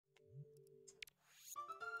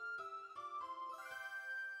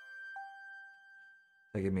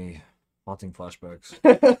They give me haunting flashbacks.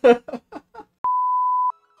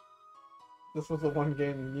 This was the one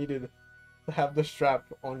game you needed to have the strap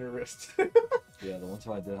on your wrist. Yeah, the one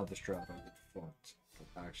time I did have the strap, I got fucked.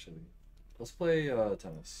 But actually, let's play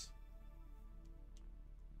tennis.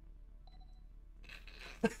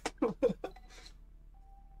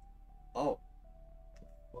 Oh.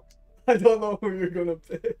 I don't know who you're gonna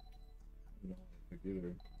pick. No,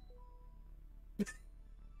 computer.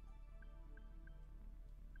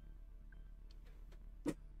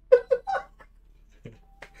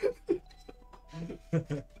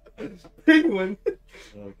 Penguin.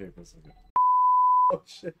 Okay, for a second. Oh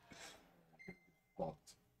shit.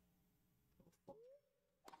 Fucked.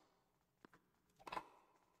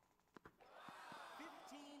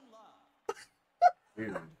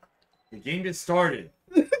 Weird. The game just started.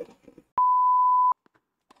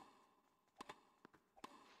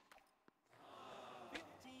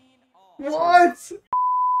 What?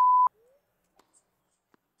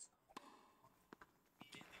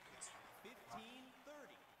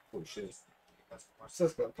 Oh shit.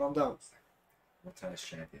 Cisco, calm down. What tennis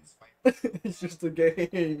champion? It's just a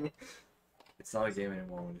game. It's not a game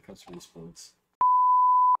anymore when it comes to esports.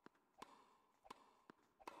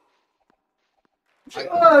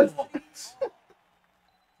 What?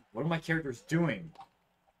 What are my characters doing?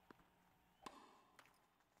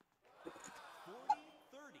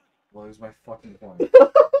 Well, here's my fucking point.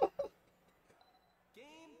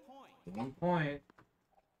 Game point.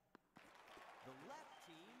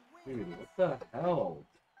 Dude, what the hell?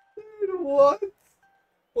 Dude, what?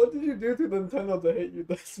 What did you do to Nintendo to hate you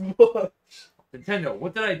this much? Nintendo,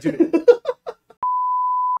 what did I do?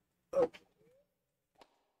 Okay.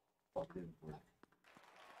 Fuck, it didn't work.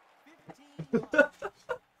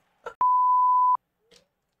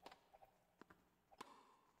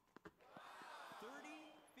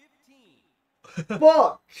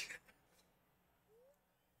 Fuck!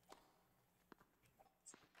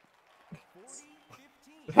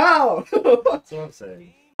 How? That's what I'm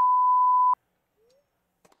saying.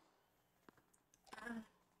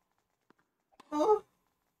 Huh?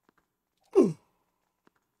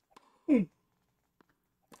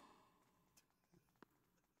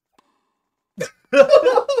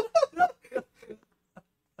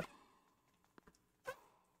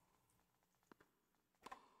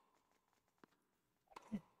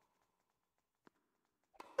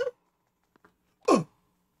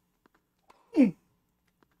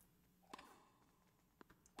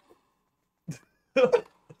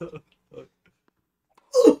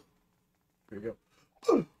 Here we go.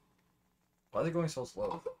 Why are they going so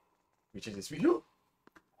slow? We change the speed.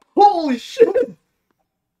 Holy shit!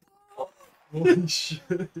 Holy shit.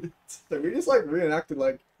 So we just like reenacted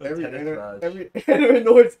like A every tennis match. every anime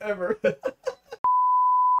noise ever.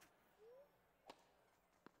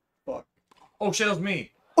 Fuck. Oh shit, that was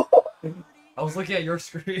me. I was looking at your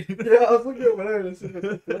screen. Yeah, I was looking at whatever to see if it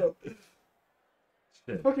picked it up.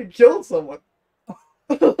 Shit. Fucking killed someone.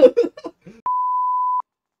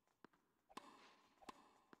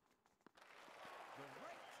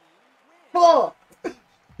 Fuck!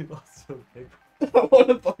 You lost so big. I want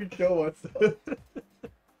to fucking kill myself.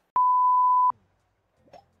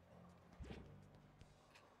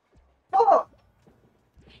 Fuck!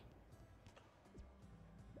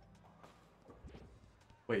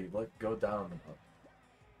 Wait, let go down and up.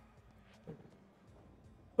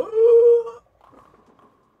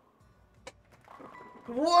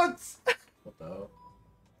 What? What the hell?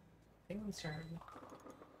 Penguin's turn.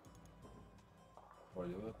 What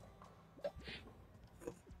do you do?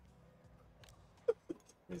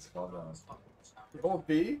 Please calm down. You hold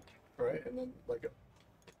B, right? And then like a...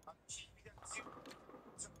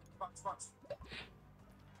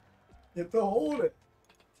 You have to hold it.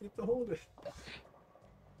 You have to hold it.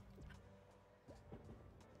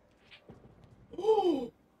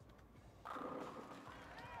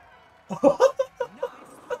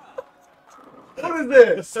 What is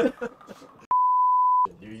this?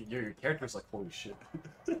 Your character's like, holy shit.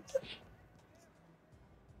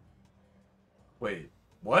 Wait,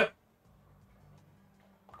 what?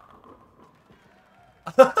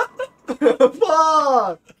 Fuck!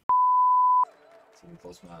 It's a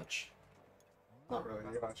close match. Not really,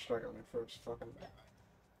 you gotta strike on me first. Fucking.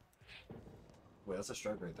 Wait, that's a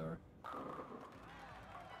strike right there.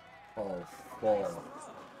 Oh, full.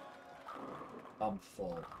 I'm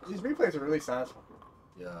full. These replays are really sad.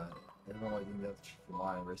 Yeah, I don't know why I didn't get for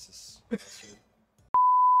mine, racist. You're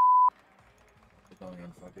going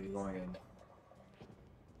in, fuck it, you're going in.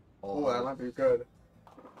 Oh, that might be good.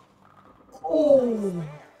 Oh!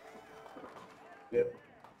 Yeah.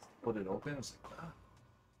 Put it open, it's like, ah.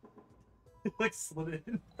 It like slid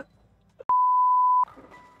in.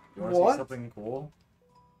 You wanna What? see something cool?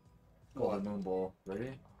 Called What? the moon ball.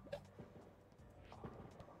 Ready?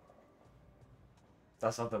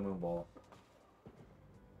 That's not the moon ball.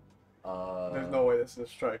 There's no way this is a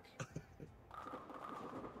strike.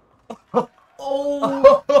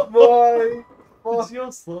 Oh my! Did you see how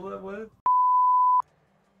slow that went?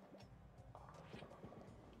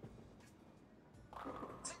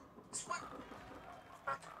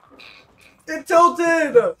 It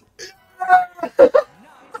tilted!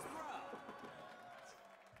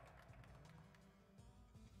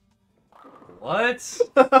 What?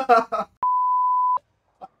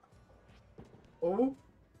 Oh,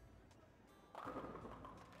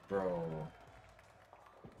 Bro.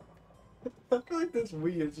 I feel like this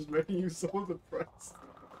Wii is just making you so depressed.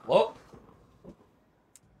 Whoa.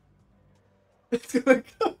 It's gonna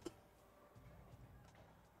go.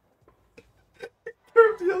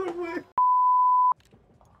 Curve the other way.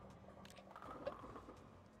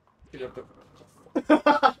 Get up there.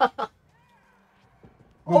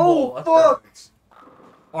 Oh, That's fuck! perfect.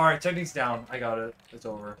 Alright, technique's down. I got it. It's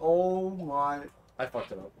over. Oh my. I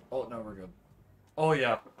fucked it up. Oh, no, we're good. Oh,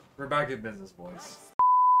 yeah. We're back in business, boys.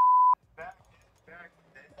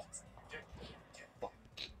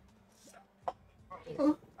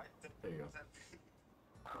 There you go.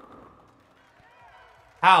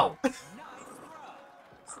 How?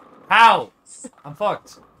 How? I'm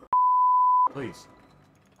fucked. Please.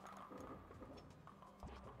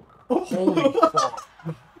 Holy fuck.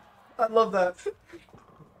 I love that.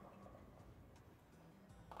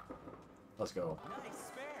 Let's go.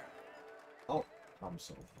 Oh, I'm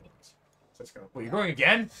so fucked. let's go. Wait, you're going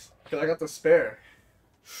again? Cause I got the spare.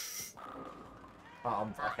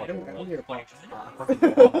 I'm I fucking don't need a punch.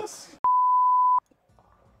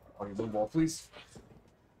 Fucking blue ball, please.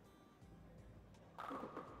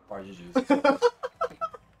 Alright, GG's.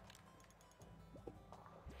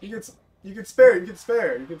 You can spare. You can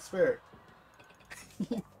spare. You can spare.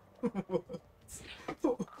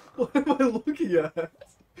 What am I looking at?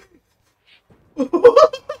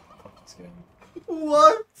 Fuck this game.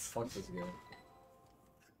 What? Fuck this game.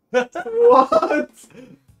 What?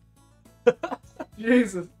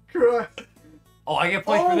 Jesus Christ. Oh, I get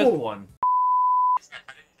played for this Oh. one.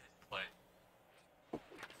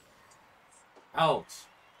 Out.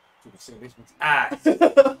 Dude, this basement's ass.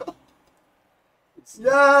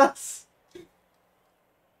 Yes.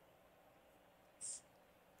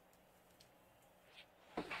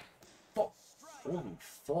 Fuck. Holy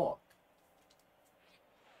fuck.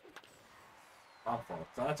 I'm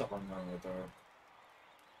fucked. That's a home run right there.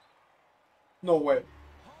 No way.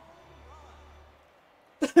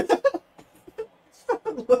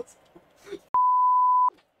 Let's-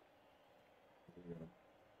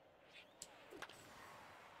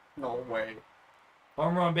 No way.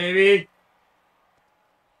 Home run, baby!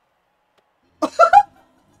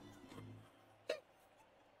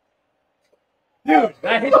 Dude,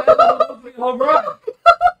 that hit that home run!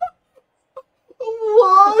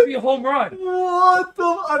 What? Be a home run! What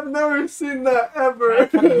the? I've never seen that I ever.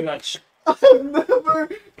 fucking do that shit. I've never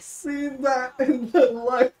seen that in my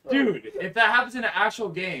life. Dude, if that happens in an actual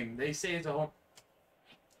game, they say it's a home.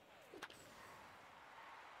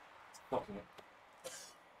 Fucking it.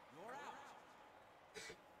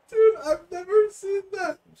 Dude, I've never seen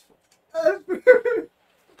that ever.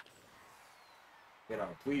 Get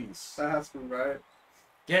out, please. That has to be right.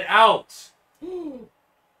 Get out!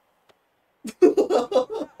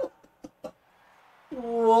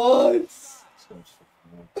 What?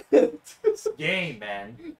 This game,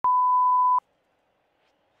 man.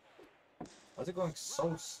 Why is it going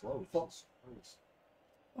so slow? Jesus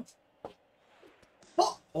Christ.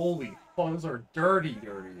 Holy fuck, those are dirty.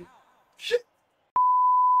 Shit.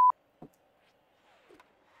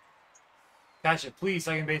 Catch it, please,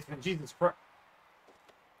 second baseman. Jesus Christ.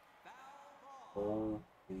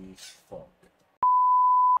 Holy fuck.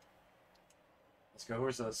 Let's go.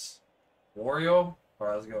 Where's this? Wario?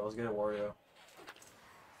 Alright, let's go. Let's get a Wario.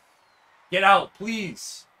 Get out,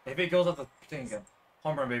 please! If it goes up the thing again.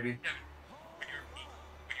 Home run, baby.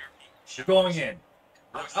 You're going in.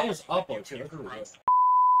 I was up on too. That's really good.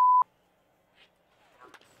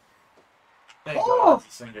 Thank God, that's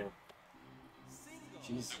a single.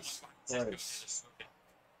 Jesus Christ.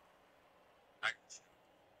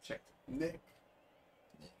 Check Nick.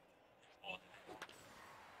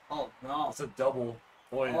 Oh no. That's a double.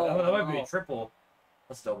 Boy, Oh, that might be no. a triple.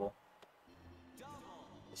 That's double.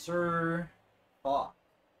 Yes, sir. Fuck.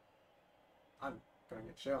 I'm gonna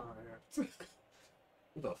get shit on here.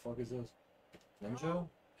 Who the fuck is this? Ninja?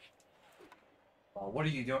 Oh, what are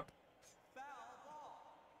you doing?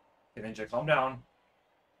 Hey, Ninja, calm down.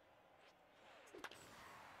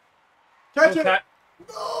 Catch Go, it! Cat.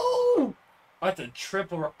 No! That's a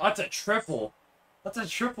triple. That's a triple. That's a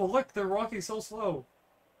triple. Look, they're walking so slow.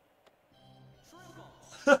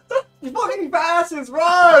 You fucking bastards,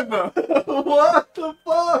 run! What the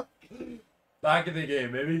fuck? Back in the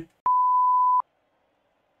game, baby.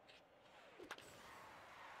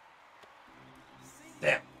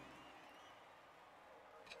 Damn.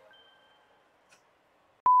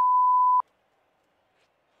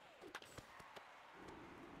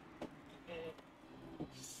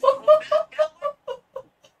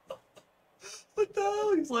 What the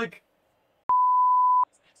hell? He's like...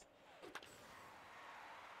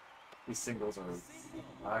 These singles are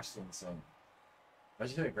actually insane.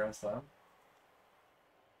 Imagine hitting a grand slam.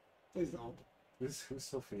 Please don't. Who's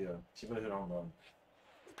Sophia? She better hit a home run.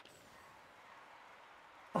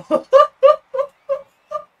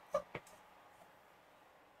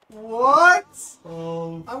 What?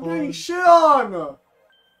 Oh, I'm getting shit on!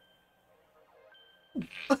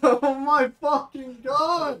 Oh my fucking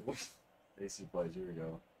god! AC plays, here we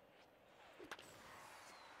go.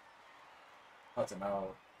 That's an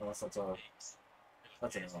out. Unless that's a...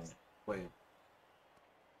 That's an out. Wait.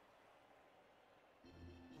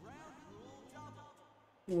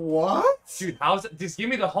 What? Dude, how's it? Just give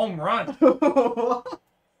me the home run. What?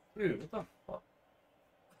 Dude, what the fuck?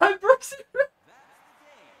 I burst it.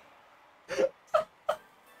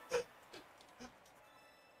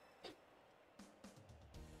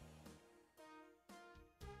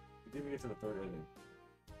 You didn't even get to the third inning.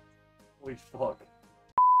 Holy fuck.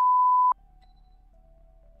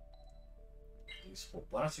 Useful.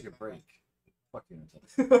 Why don't you take a break? Fuck you,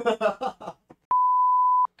 Nintendo.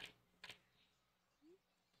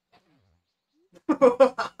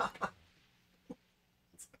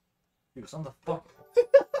 Dude, son the fuck.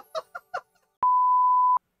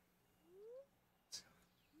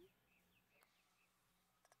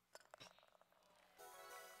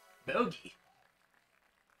 Bogey.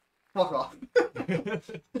 Fuck off.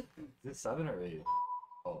 Is it 7 or 8?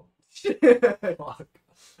 Oh. Shit. Fuck.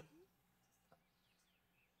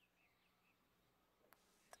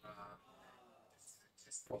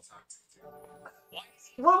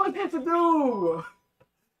 What am I supposed to do?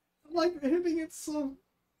 I'm like hitting it so...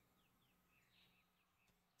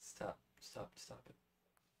 Stop it.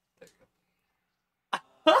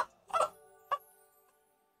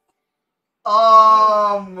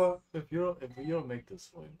 There you go. If you don't make this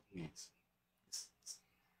swing, please. It's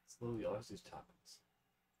literally all these tap-ins.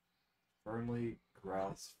 Firmly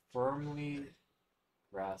grasp. There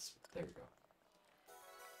we go.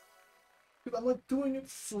 Dude, I'm like doing it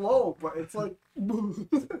slow, but it's like...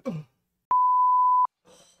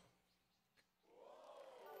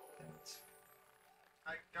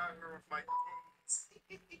 I got her with my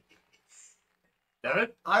Damn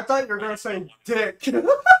it! I thought you were gonna say dick.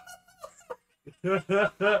 Well, I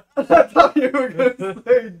thought you were gonna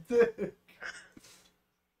say dick.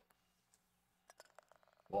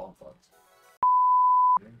 I'm fucked.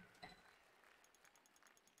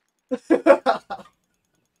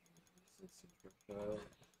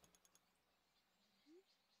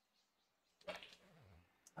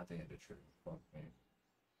 I think I did true. Fuck me.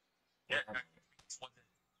 Yeah,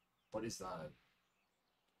 What is that?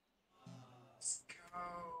 let's go.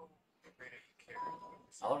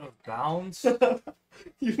 Out of bounds?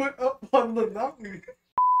 You went up on the mountain.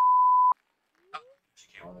 I'm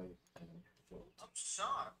shocked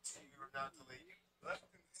you were not to leave.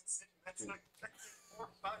 That's like 4 or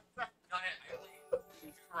 5 seconds. No, I only 2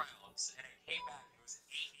 rounds and it came back. It was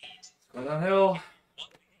 8-8. Go downhill.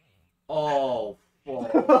 Oh,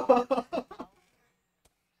 fuck.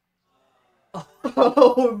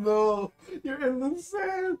 Oh no, you're in the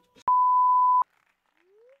sand.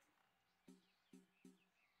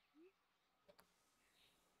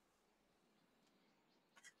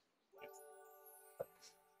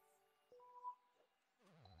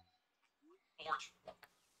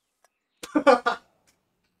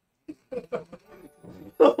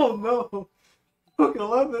 Oh no, Book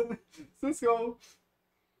 11, Cisco.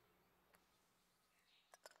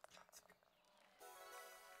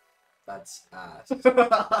 That's ass.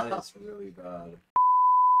 That is really bad.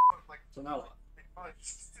 So now what?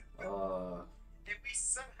 If we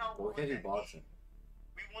somehow What can he boxing?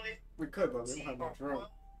 we won it. We could, but we don't have much room.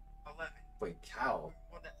 11. Wait, cow. We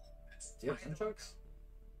won that. Do you have nunchucks?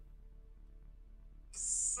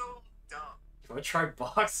 So dumb. You wanna try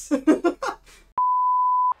box?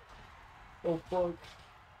 Oh fuck.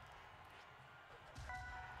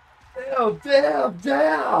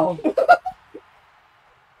 Damn!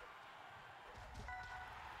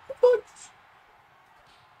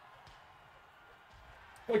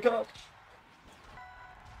 Wake up!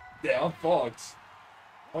 Yeah, I'm fucked.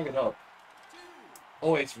 Fuck it up.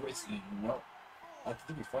 Oh, it's no. I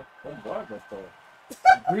think you fucked. Oh, why that though?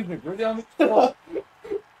 Breathe me, breathe down me. Oh.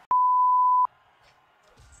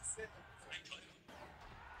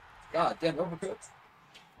 God damn, overcooked.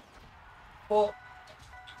 Well,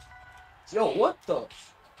 yo, what the?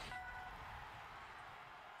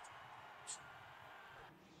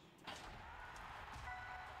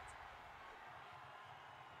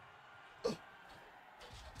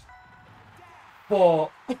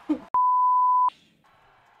 Well,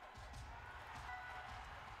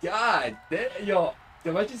 God damn, yo,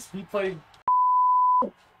 did I just be playing?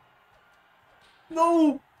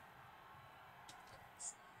 No!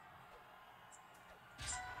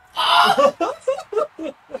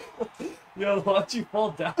 Yo, why'd you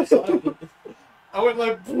fall down? I went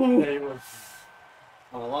like boom. Yeah, you were.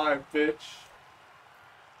 I'm alive, bitch.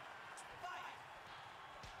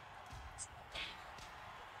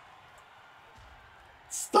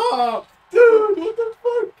 Stop! Dude, what the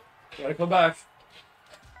fuck? Gotta come back.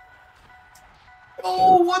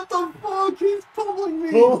 Oh, what the fuck? He's pulling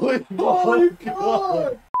me! Holy Holy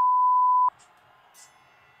God.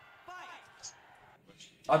 fuck!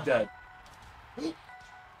 I'm dead.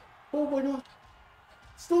 Oh my god.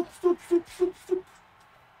 Stop, stop, stop, stop, stop.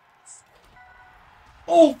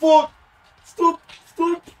 Oh fuck! Stop,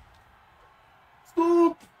 stop.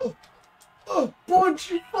 Stop.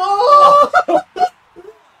 Punch! Oh!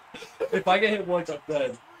 If I get hit once, I'm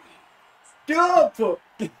dead. Get up! Get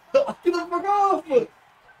the fuck off!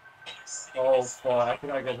 Oh fuck, I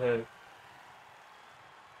think I get hit.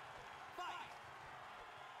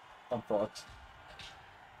 I'm fucked.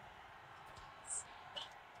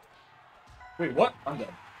 Wait, what? I'm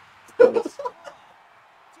dead.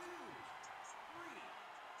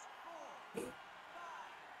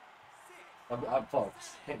 I'm fucked.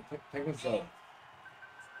 Penguin's dead.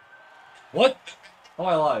 What? How am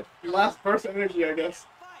I alive? Last burst energy, I guess.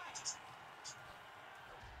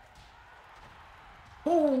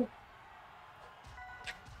 Oh!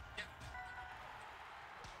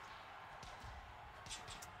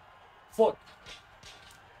 Fuck.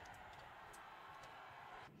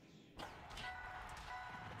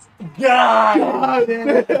 God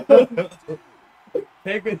damn.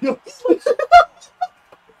 Penguin.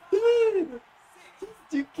 Dude!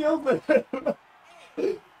 You killed him!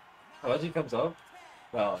 Oh, as he comes up?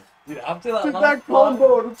 Wow. Dude, after that Took last that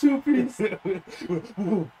combo, the two piece.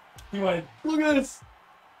 He went. Look at this!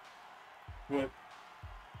 Went.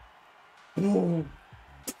 Boom.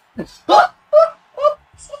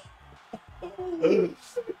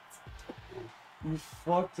 You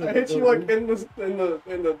fucked it. I hit you like in the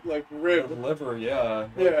like rib. The liver, yeah.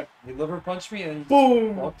 Yeah. You liver punched me and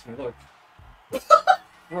Boom! fucked me. Look.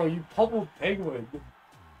 Bro, you pummeled Penguin. You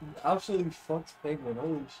absolutely fucked Penguin.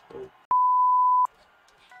 Holy shit.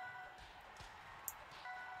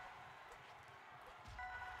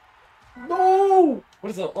 No! What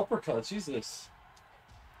is that uppercut? Jesus.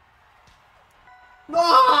 No!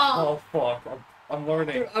 Oh fuck. I'm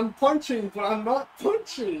learning. Dude, I'm punching, but I'm not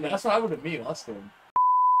punching. That's what happened to me last time.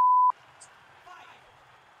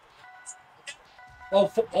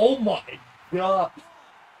 Oh, oh my god.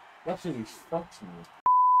 That absolutely fucked me.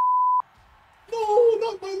 No,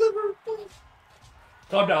 not my liver.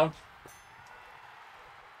 Calm down.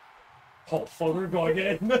 Oh, fuck, we're going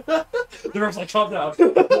in. The ref's like, calm down.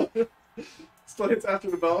 Still hits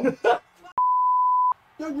after the bell.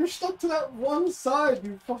 Yo, you're stuck to that one side,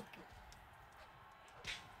 you fuck.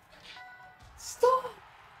 Stop!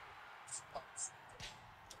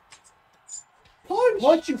 Punch!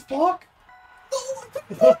 What, you fuck?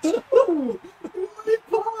 No, you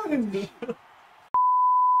punch!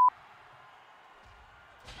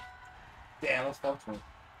 Damn, that's fucked me.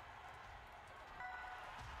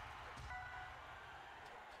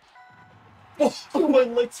 Oh, my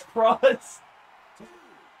legs crossed.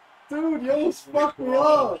 Dude, you almost fucked me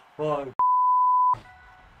up! Fuck.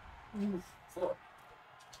 Fuck.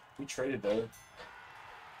 We traded though.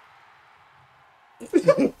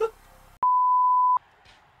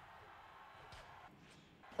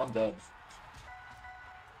 I'm dead.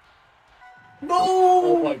 No!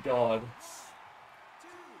 Oh my god.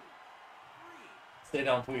 Stay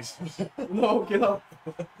down, please. No, get up.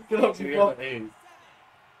 Get up, So you we have fuck. an A.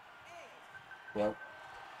 Yep.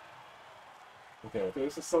 Okay. Dude,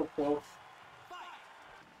 this is so close.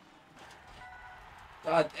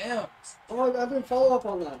 God damn. Oh, I didn't follow up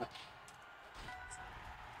on that.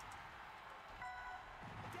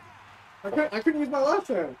 I couldn't use my left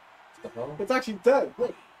hand. What the hell? It's actually dead.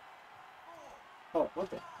 Look. Oh, what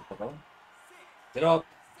the? What the hell? Get up.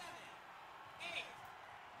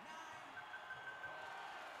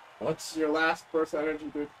 What's your last burst energy,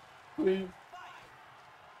 dude? Please.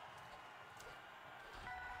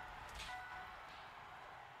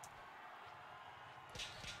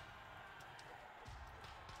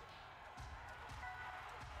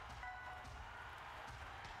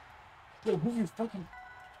 Yo, move your fucking.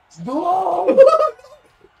 No!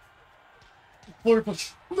 Flurry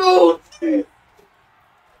punch. No! Please.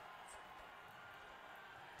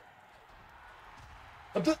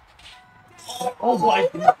 Oh my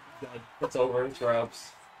god. It's over. It's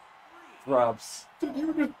wraps. Wraps. Dude,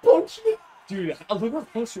 you just punched me. Dude, look how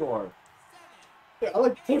close you are. Yeah, I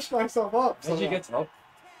like pushed myself up. As he somehow. gets up.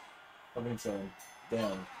 I'm insane.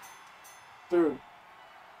 Damn. Dude.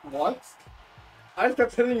 What? I just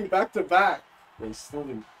kept hitting you back to back. They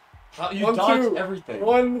slowly. You 1, dodged 2, everything.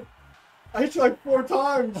 1. I hit you like 4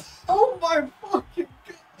 times. Oh my fucking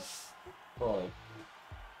god. Oh.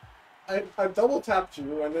 I double tapped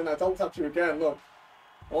you and then I double tapped you again. Look.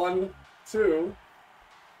 1, 2.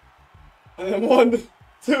 And then 1,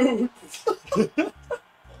 2.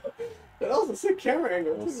 That was a sick camera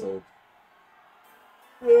angle too.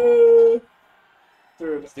 Also,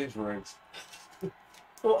 Dude. stage rigged.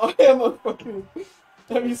 Well, I am a fucking.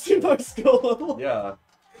 Have you seen my skill level? Yeah.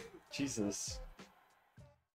 Jesus.